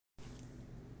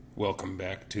Welcome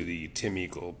back to the Tim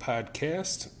Eagle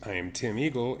podcast. I am Tim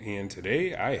Eagle, and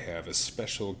today I have a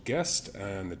special guest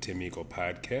on the Tim Eagle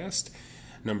podcast.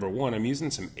 Number one, I'm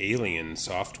using some alien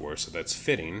software, so that's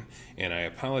fitting, and I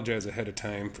apologize ahead of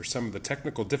time for some of the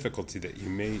technical difficulty that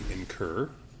you may incur.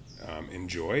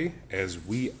 Enjoy, as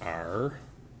we are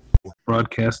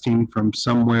broadcasting from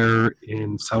somewhere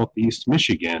in southeast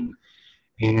Michigan.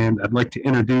 And I'd like to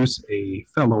introduce a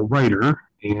fellow writer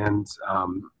and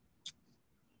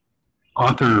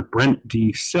author Brent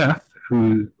D. Seth,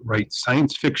 who writes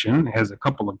science fiction, has a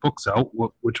couple of books out,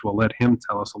 which will let him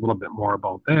tell us a little bit more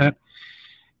about that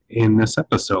in this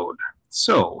episode.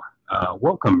 So,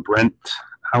 welcome, Brent.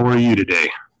 How are you today?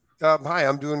 Hi,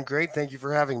 I'm doing great. Thank you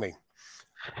for having me.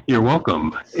 You're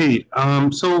welcome. Hey,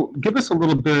 so give us a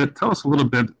little bit, tell us a little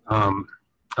bit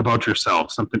about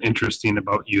yourself, something interesting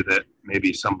about you that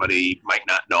maybe somebody might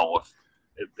not know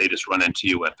if they just run into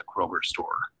you at the Kroger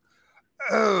store.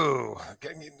 Oh,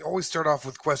 you always start off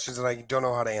with questions that I don't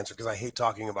know how to answer because I hate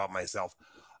talking about myself.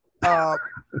 I'm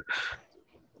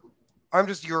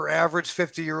just your average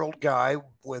 50-year-old guy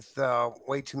with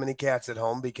way too many cats at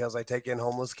home because I take in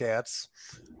homeless cats.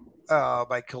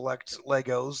 I collect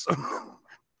Legos.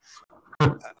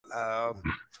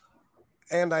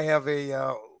 And I have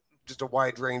just a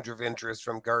wide range of interests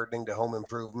from gardening to home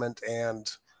improvement, and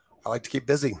I like to keep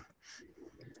busy.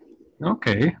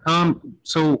 Okay.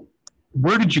 So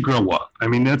where did you grow up? I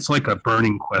mean, that's like a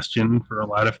burning question for a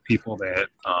lot of people that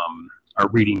are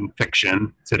reading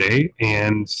fiction today,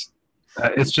 and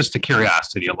it's just a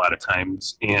curiosity a lot of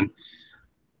times. And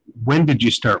when did you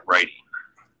start writing?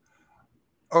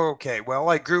 Okay, well,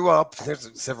 I grew up, there's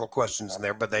several questions in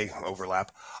there, but they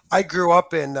overlap. I grew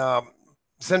up in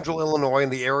central Illinois in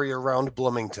the area around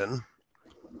Bloomington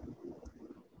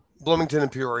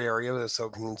and Peoria area, so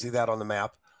you can see that on the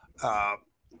map,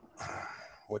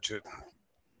 which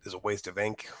is a waste of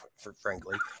ink,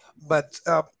 frankly. But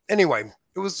anyway,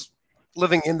 it was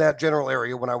living in that general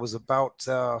area when I was about,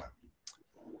 I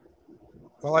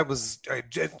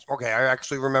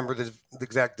actually remember the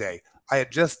exact day. I had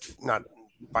just, not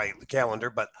by the calendar,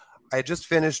 but I had just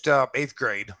finished 8th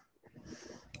grade.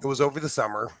 It was over the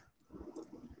summer.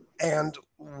 And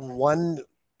one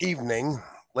evening,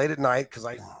 late at night, because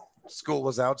school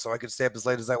was out, so I could stay up as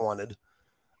late as I wanted,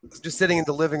 I was just sitting in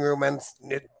the living room, and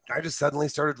I just suddenly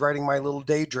started writing my little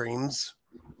daydreams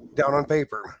down on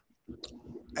paper.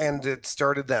 And it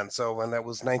started then. So when that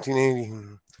was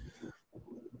 1980.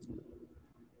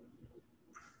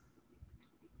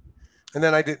 And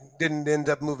then I didn't end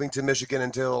up moving to Michigan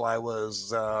until I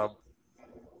was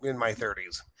in my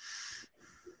 30s.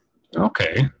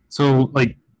 Okay. So,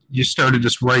 like, you started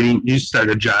just writing, you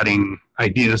started jotting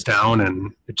ideas down,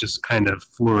 and it just kind of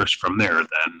flourished from there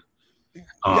then.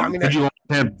 Did you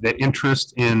have that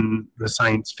interest in the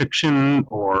science fiction,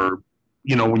 or,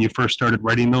 when you first started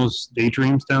writing those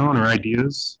daydreams down or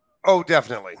ideas? Oh,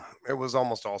 definitely. It was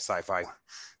almost all sci-fi.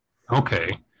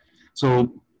 Okay.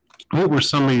 So what were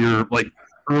some of your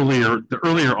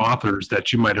earlier authors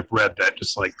that you might have read that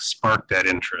just like sparked that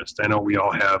interest? I know we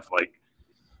all have like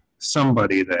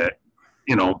somebody that,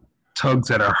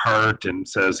 tugs at our heart and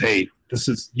says, hey,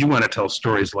 you want to tell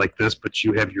stories like this, but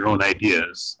you have your own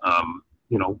ideas.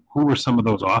 Who were some of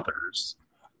those authors?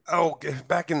 Oh,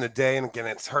 back in the day, and again,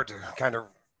 it's hard to kind of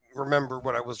remember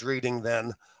what I was reading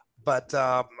then, but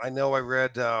I know I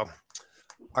read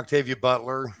Octavia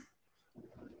Butler,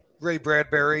 Ray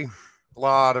Bradbury, a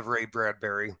lot of Ray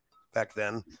Bradbury back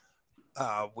then,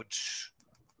 which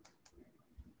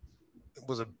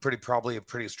was probably a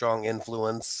pretty strong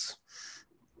influence.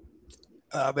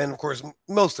 And of course,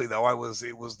 mostly though, it was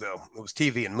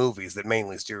TV and movies that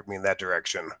mainly steered me in that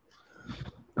direction.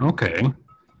 Okay.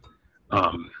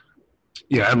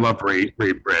 Yeah, I love Ray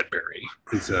Bradbury.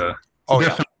 He's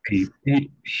definitely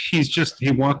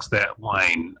he walks that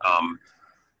line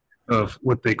of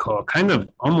what they call kind of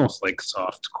almost like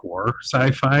soft core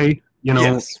sci-fi.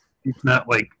 Yes. He's not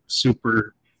like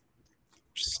super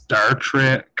Star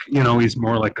Trek. He's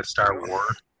more like a Star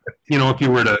Wars. If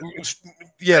you were to,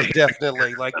 yeah,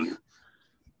 definitely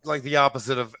like the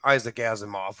opposite of Isaac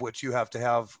Asimov, which you have to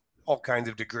have all kinds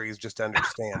of degrees just to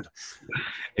understand.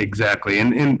 Exactly,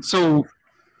 and so,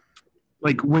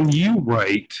 like when you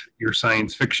write your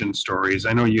science fiction stories,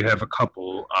 I know you have a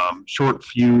couple, Short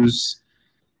Fuse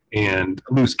and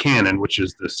Loose Cannon, which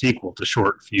is the sequel to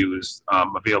Short Fuse,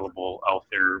 available out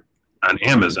there on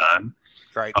Amazon.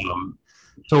 Right.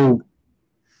 So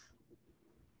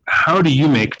how do you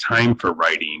make time for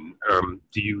writing?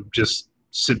 Do you just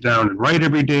sit down and write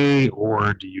every day,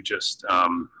 or do you just,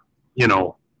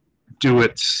 do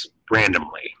it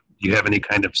randomly? Do you have any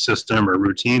kind of system or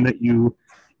routine that you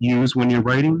use when you're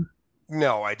writing?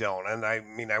 No, I don't. And I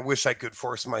mean, I wish I could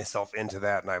force myself into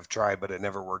that, and I've tried, but it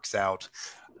never works out.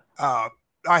 Uh,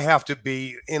 I have to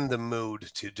be in the mood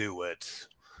to do it.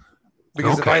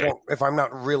 Because Okay. if I'm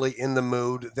not really in the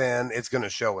mood, then it's going to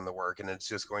show in the work, and it's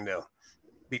just going to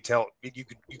you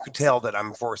could tell that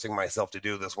I'm forcing myself to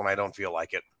do this when I don't feel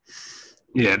like it.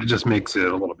 Yeah, it just makes it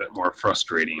a little bit more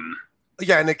frustrating.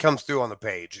 Yeah, and it comes through on the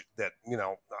page that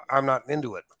I'm not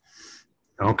into it.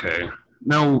 Okay.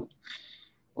 Now,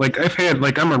 like I've had,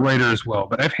 like I'm a writer as well,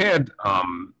 but I've had a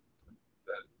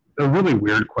really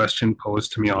weird question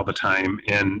posed to me all the time,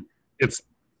 and it's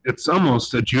it's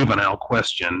almost a juvenile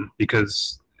question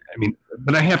because I mean,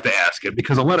 but I have to ask it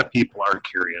because a lot of people are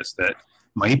curious that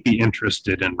might be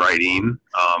interested in writing.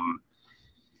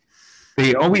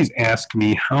 They always ask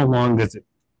me how long does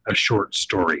a short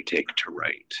story take to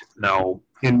write? Now,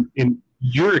 in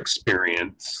your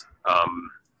experience,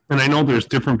 and I know there's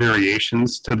different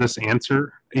variations to this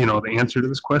answer. You know, the answer to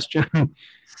this question.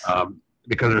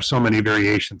 Because there's so many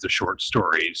variations of short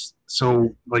stories.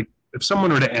 So, like, if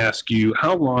someone were to ask you,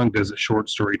 how long does a short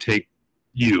story take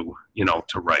you,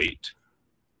 to write?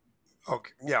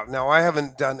 Okay, yeah. Now I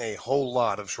haven't done a whole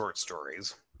lot of short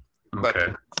stories, but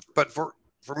Okay.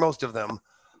 for most of them,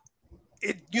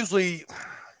 it usually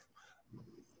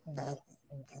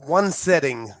one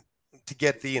setting to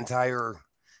get the entire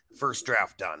first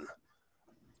draft done.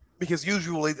 Because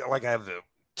usually, like I have a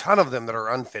ton of them that are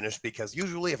unfinished. Because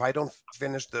usually, if I don't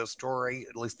finish the story,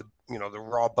 at least the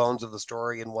raw bones of the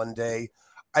story in one day,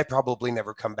 I probably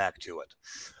never come back to it.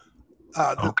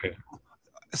 Okay.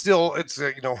 Still, it's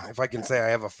if I can say I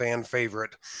have a fan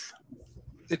favorite,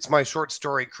 it's my short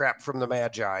story "Crap from the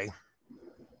Magi,"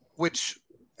 which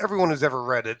everyone who's ever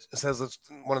read it says it's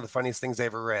one of the funniest things they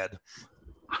ever read.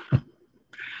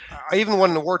 I even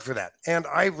won an award for that, and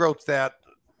I wrote that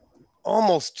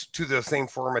almost to the same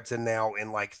form it's in now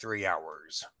in like 3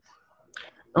 hours.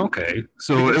 Okay.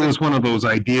 So it Because was one of those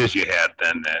ideas you had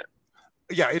then that.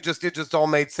 yeah, it just all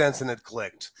made sense and it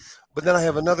clicked. But then I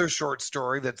have another short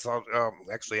story that's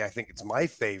actually I think it's my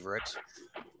favorite,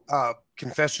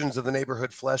 Confessions of the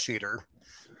Neighborhood Flesh Eater.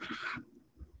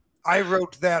 I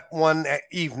wrote that one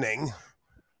evening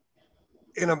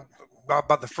in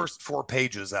about the first 4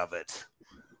 pages of it.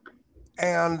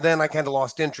 And then I kind of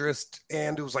lost interest.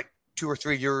 And it was like 2 or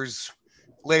 3 years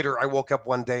later, I woke up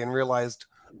one day and realized,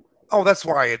 oh, that's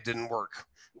why it didn't work.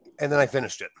 And then I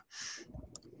finished it.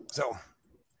 So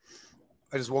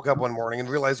I just woke up one morning and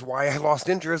realized why I lost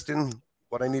interest in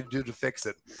what I need to do to fix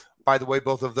it. By the way,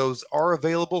 both of those are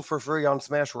available for free on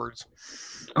Smashwords.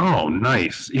 Oh,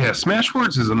 nice. Yeah,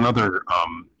 Smashwords is another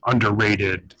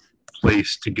underrated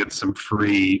place to get some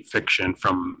free fiction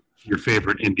from your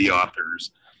favorite indie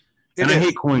authors. It And is.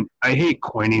 I hate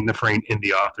coining the phrase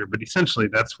indie author, but essentially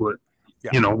that's what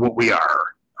Yeah. what we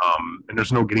are. And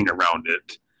there's no getting around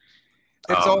it.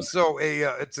 It's also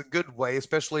it's a good way,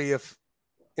 especially if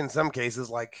in some cases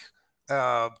like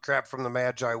Crap from the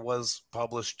Magi was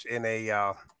published in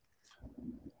a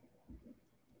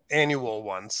annual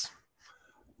once.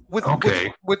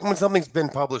 Okay. With when something's been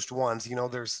published once,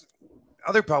 there's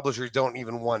other publishers don't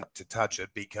even want to touch it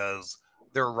because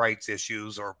there are rights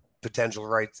issues or potential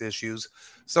rights issues.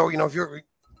 So, if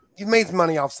you've made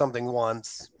money off something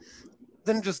once,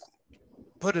 then just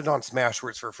put it on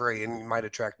Smashwords for free and you might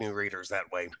attract new readers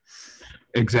that way.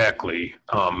 Exactly.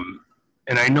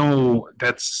 And I know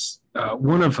that's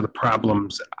one of the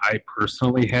problems I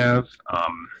personally have.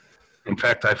 In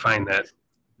fact, I find that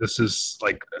this is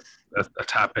like a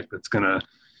topic that's going to,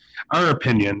 our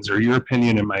opinions or your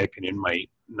opinion and my opinion might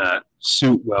not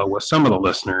suit well with some of the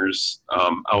listeners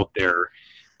out there.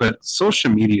 But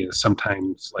social media is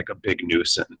sometimes like a big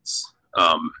nuisance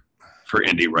for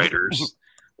indie writers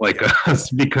like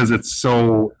us because it's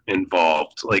so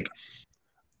involved. Like,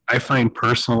 I find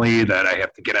personally that I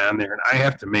have to get on there and I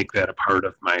have to make that a part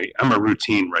of I'm a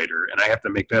routine writer and I have to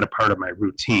make that a part of my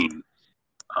routine.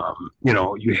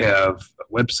 You have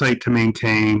a website to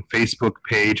maintain, Facebook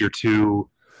page or two,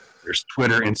 there's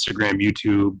Twitter, Instagram,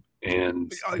 YouTube,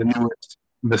 and the newest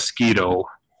mosquito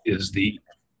is the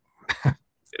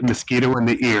mosquito in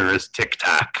the ear is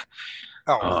TikTok.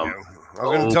 Oh,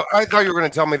 I thought you were going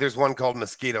to tell me there's one called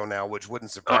Mosquito now, which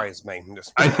wouldn't surprise me.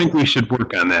 I think we should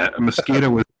work on that. A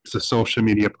mosquito is a social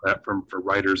media platform for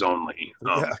writers only.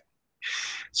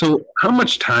 So how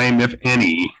much time, if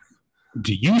any,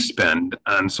 do you spend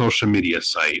on social media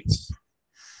sites?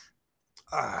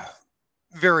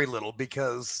 Very little,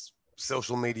 because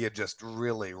social media just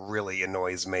really, really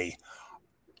annoys me.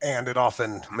 And it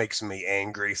often makes me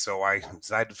angry. So I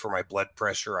decided for my blood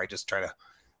pressure, I just try to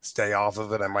stay off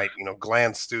of it. I might,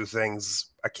 glance through things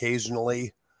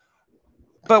occasionally.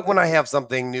 But when I have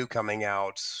something new coming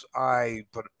out, I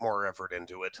put more effort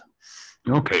into it.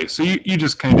 Okay, so you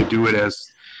just kind of do it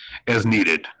as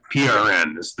needed. Yep.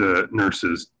 PRN, as the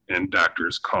nurses and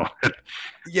doctors call it.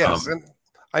 Yes, Um, and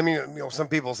I mean, some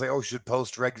people say, "Oh, you should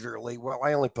post regularly." Well,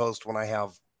 I only post when I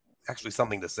have actually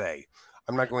something to say.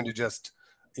 I'm not going to just,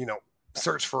 you know,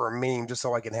 search for a meme just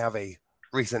so I can have a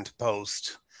recent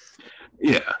post.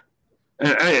 yeah,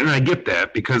 and I get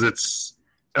that because it's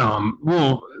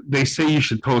well, they say you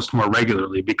should post more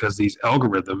regularly because these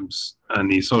algorithms on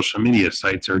these social media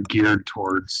sites are geared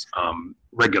towards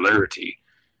regularity.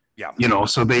 Yeah,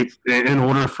 So in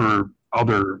order for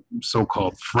other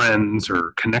so-called friends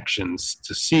or connections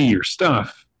to see your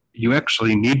stuff, you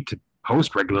actually need to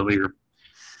post regularly, or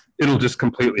it'll just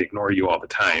completely ignore you all the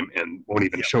time and won't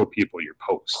even yeah, show people your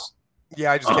posts.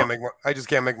 yeah. I just Uh, can't I just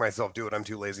can't make myself do it. I'm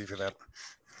too lazy for that.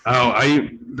 oh,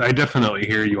 I definitely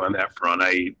hear you on that front.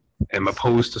 I am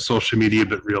opposed to social media,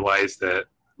 but realize that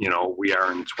we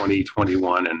are in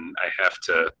 2021, and I have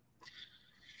to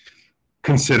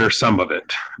consider some of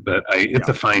it. But Yeah. it's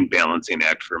a fine balancing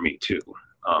act for me too.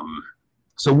 Um,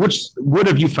 so, what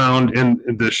have you found in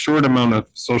the short amount of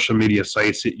social media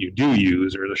sites that you do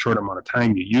use, or the short amount of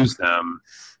time you use them?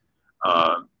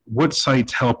 What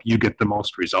sites help you get the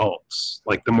most results,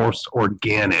 like the most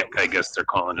organic, I guess they're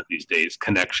calling it these days,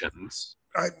 connections?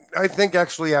 I think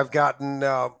actually I've gotten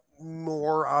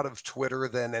more out of Twitter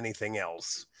than anything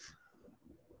else.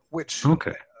 Which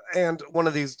Okay. and one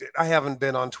of these I haven't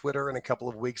been on Twitter in a couple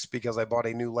of weeks because I bought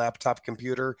a new laptop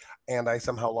computer and I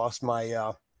somehow lost my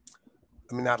I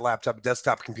mean not laptop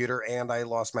desktop computer and I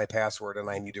lost my password and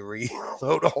I need to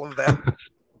reload all of that.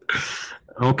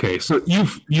 Okay, so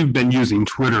you've been using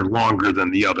Twitter longer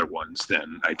than the other ones,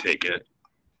 then I take it.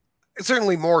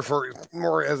 Certainly more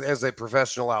as a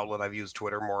professional outlet. I've used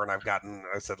Twitter more and I've gotten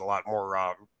I said a lot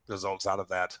more results out of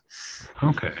that.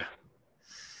 Okay.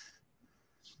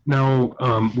 Now,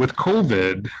 with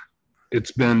COVID,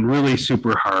 it's been really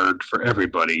super hard for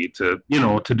everybody to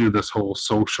do this whole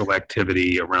social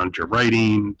activity around your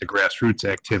writing. The grassroots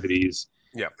activities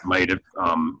Yeah. might have,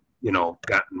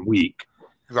 gotten weak.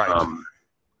 Right. Um,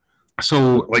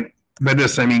 so, like, by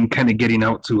this, I mean kind of getting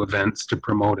out to events to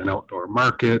promote an outdoor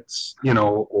markets,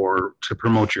 or to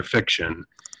promote your fiction.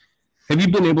 Have you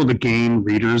been able to gain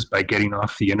readers by getting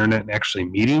off the internet and actually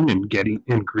meeting and getting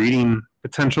and greeting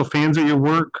potential fans of your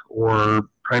work, or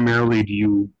primarily do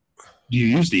you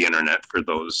use the internet for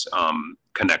those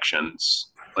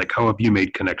connections? Like, how have you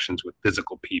made connections with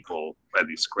physical people by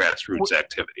these grassroots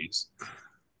activities?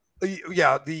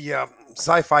 Yeah, the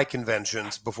sci-fi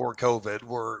conventions before COVID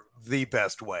were the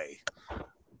best way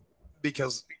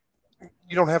because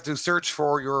you don't have to search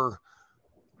for your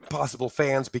possible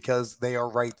fans because they are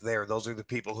right there. Those are the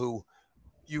people who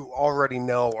you already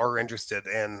know are interested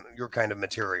in your kind of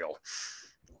material.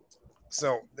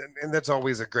 So, and that's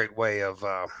always a great way of.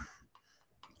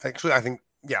 Actually, I think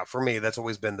yeah, for me, that's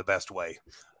always been the best way,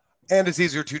 and it's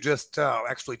easier to just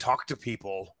actually talk to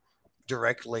people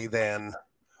directly than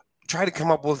try to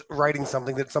come up with writing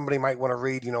something that somebody might want to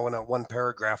read, in a one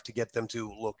paragraph to get them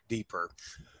to look deeper.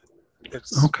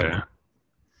 It's Okay.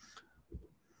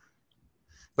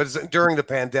 but during the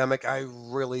pandemic, I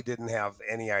really didn't have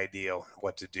any idea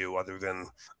what to do other than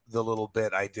the little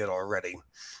bit I did already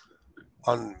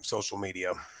on social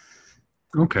media.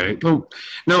 Okay. Well,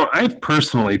 no, I've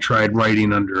personally tried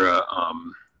writing under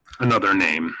another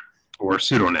name or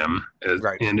pseudonym,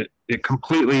 Right. and it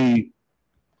completely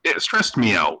it stressed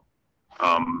me out.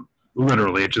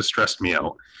 Literally, it just stressed me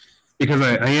out because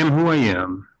I am who I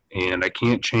am, and I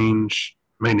can't change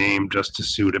my name just to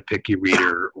suit a picky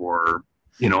reader or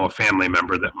a family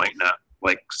member that might not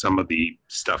like some of the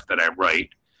stuff that I write.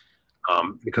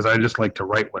 Because I just like to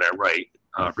write what I write,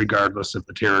 regardless of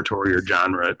the territory or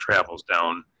genre it travels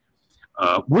down.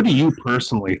 What do you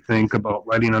personally think about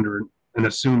writing under an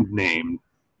assumed name?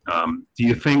 Do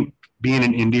you think being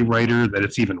an indie writer that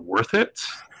it's even worth it?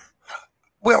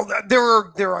 Well, there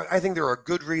are I think there are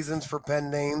good reasons for pen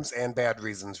names and bad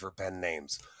reasons for pen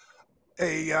names.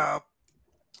 A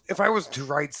If I was to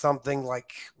write something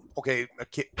like okay,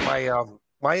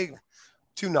 my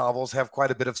two novels have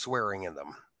quite a bit of swearing in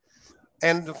them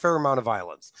and a fair amount of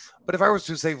violence. But if I was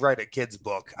to say write a kid's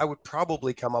book, I would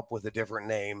probably come up with a different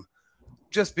name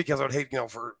just because I would hate,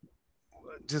 for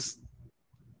just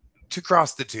to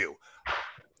cross the two.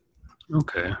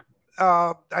 Okay.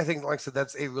 I think, like I said,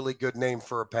 that's a really good name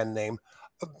for a pen name.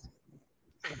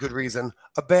 A good reason.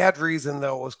 A bad reason,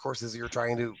 though, of course, is you're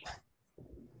trying to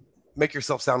make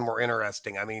yourself sound more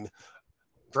interesting. I mean,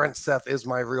 Brent Seth is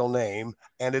my real name,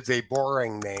 and it's a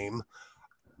boring name.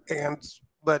 And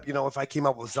But if I came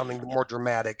up with something more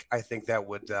dramatic, I think that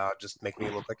would just make me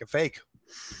look like a fake.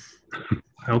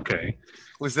 Okay.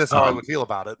 At least that's how I would feel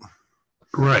about it.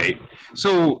 Right.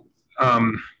 So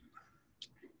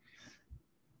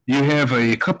you have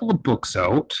a couple of books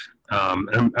out.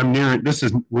 I'm nearing.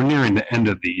 We're nearing the end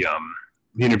of the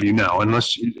interview now.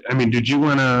 Did you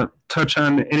want to touch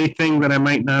on anything that I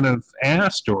might not have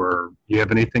asked, or you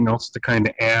have anything else to kind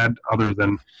of add other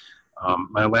than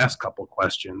my last couple of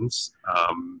questions?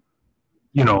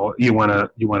 You want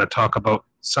to talk about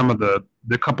some of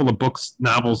the couple of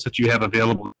novels that you have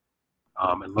available,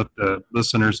 and let the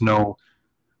listeners know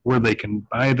where they can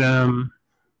buy them.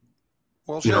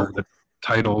 Well, sure. The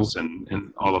titles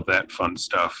and all of that fun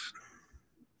stuff.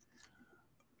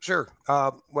 Sure.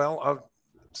 I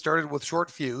started with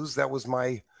Short Fuse. That was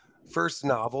my first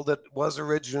novel that was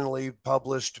originally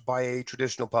published by a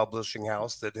traditional publishing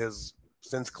house that has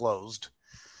since closed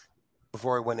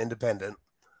before I went independent.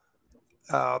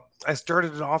 I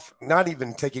started it off not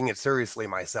even taking it seriously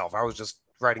myself. I was just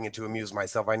writing it to amuse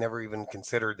myself. I never even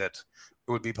considered that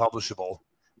it would be publishable,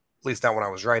 at least not when I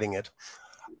was writing it.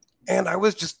 And I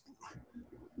was just,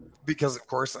 because of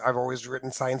course I've always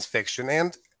written science fiction,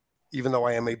 and even though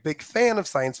I am a big fan of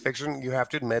science fiction, you have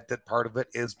to admit that part of it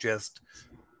is just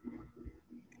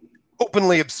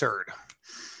openly absurd.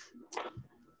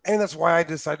 And that's why I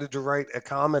decided to write a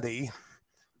comedy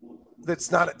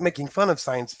that's not making fun of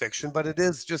science fiction, but it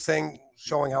is just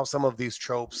showing how some of these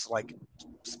tropes, like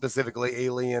specifically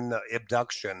alien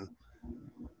abduction,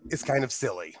 is kind of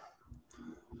silly.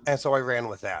 And so I ran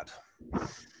with that.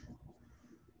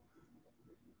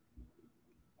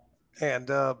 And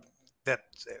that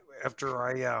after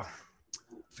I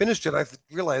finished it, I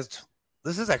realized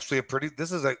this is actually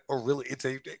it's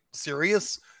a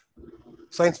serious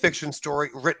science fiction story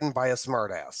written by a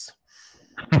smartass.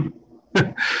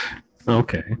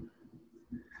 Okay.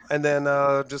 And then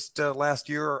just last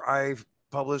year, I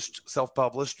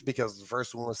self-published, because the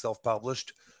first one was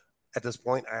self-published. At this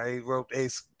point, I wrote a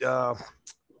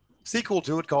sequel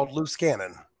to it called Loose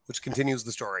Cannon, which continues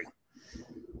the story.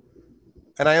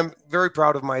 And I am very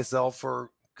proud of myself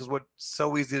because what's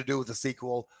so easy to do with a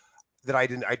sequel that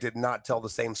I did not tell the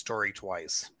same story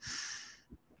twice.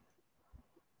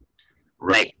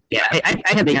 Right. Yeah, I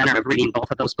had the honor of reading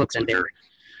both of those books, and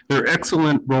they're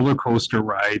excellent roller coaster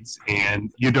rides,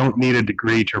 and you don't need a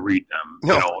degree to read them.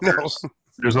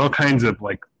 There's all kinds of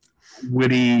like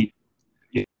witty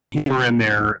humor in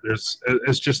there.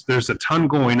 There's a ton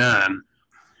going on,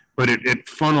 but it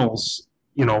funnels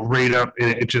right up,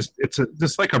 and it's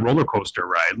just like a roller coaster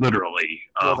ride, literally,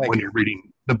 when you're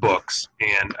reading the books.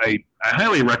 And I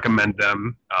highly recommend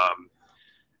them.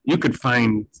 You could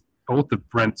find both of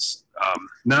Brent's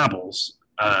novels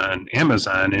on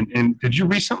Amazon. And did you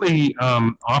recently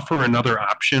offer another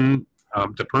option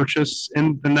to purchase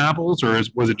in the novels, or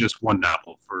was it just one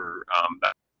novel for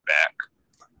that back?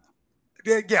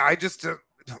 Yeah, I just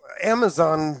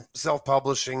Amazon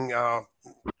self-publishing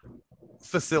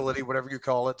facility, whatever you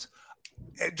call it,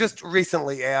 just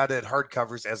recently added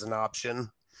hardcovers as an option.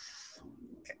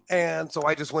 And so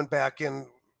I just went back and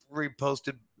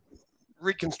reconstructed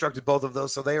both of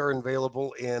those, so they are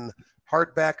available in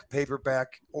hardback,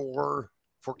 paperback, or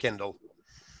for Kindle.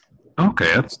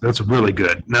 Okay, that's really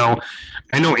good. Now,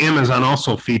 I know Amazon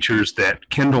also features that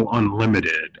Kindle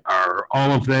Unlimited. Are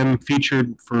all of them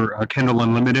featured for Kindle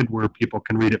Unlimited, where people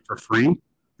can read it for free?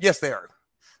 Yes, they are.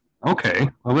 Okay,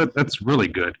 well, that's really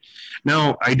good.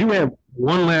 Now, I do have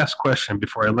one last question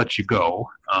before I let you go,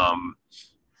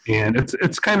 and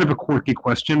it's kind of a quirky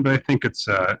question, but I think it's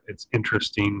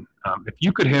interesting. If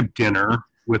you could have dinner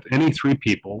with any three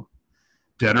people,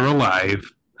 dead or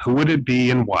alive, who would it be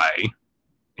and why?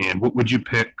 And what would you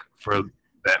pick for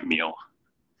that meal?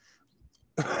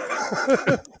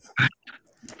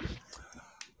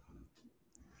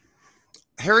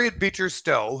 Harriet Beecher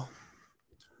Stowe,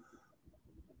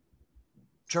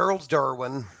 Charles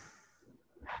Darwin,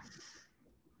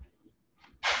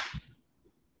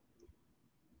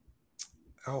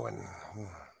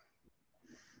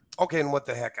 and what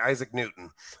the heck, Isaac Newton,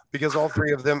 because all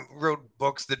three of them wrote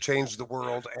books that changed the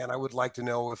world, and I would like to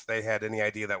know if they had any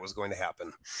idea that was going to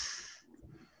happen.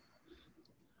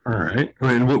 All right.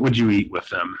 And what would you eat with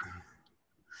them?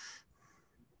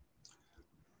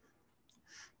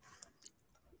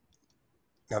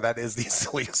 Now, that is the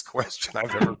silliest question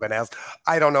I've ever been asked.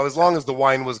 I don't know. As long as the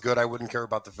wine was good, I wouldn't care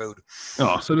about the food.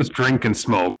 Oh, so just drink and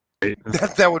smoke. Right?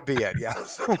 That would be it, yeah.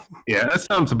 Yeah, that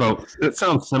sounds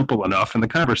simple enough, and the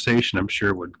conversation, I'm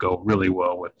sure, would go really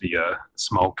well with the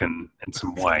smoke and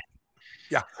some wine.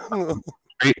 Yeah.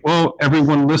 Great. Well,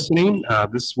 everyone listening,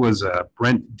 this was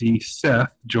Brent D.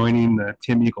 Seth joining the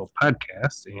Tim Eagle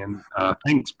podcast. And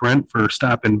thanks, Brent, for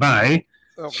stopping by.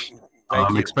 Oh,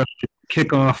 thank you. Especially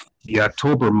kick off the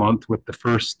October month with the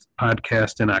first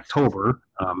podcast in October.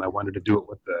 I wanted to do it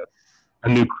with a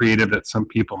new creative that some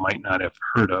people might not have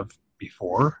heard of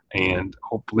before. And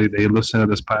hopefully they listen to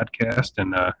this podcast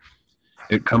and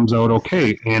it comes out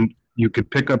okay. And you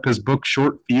could pick up his book,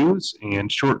 Short Fuse,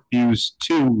 and Short Fuse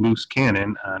 2, Loose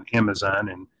Cannon, on Amazon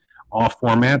in all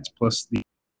formats, plus the.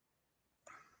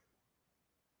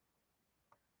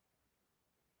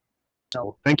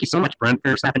 So thank you so much, Brent,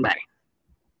 for stopping by.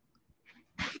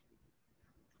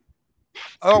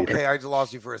 Okay, I just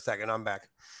lost you for a second. I'm back.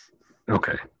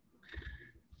 Okay.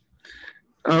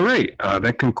 All right.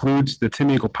 That concludes the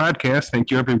Tim Eagle podcast.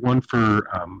 Thank you, everyone, for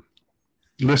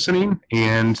listening.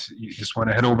 And you just want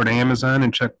to head over to Amazon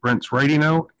and check Brent's writing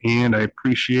out. And I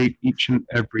appreciate each and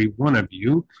every one of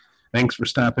you. Thanks for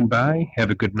stopping by. Have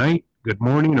a good night, good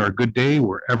morning, or a good day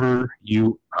wherever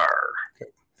you are. Okay.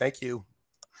 Thank you.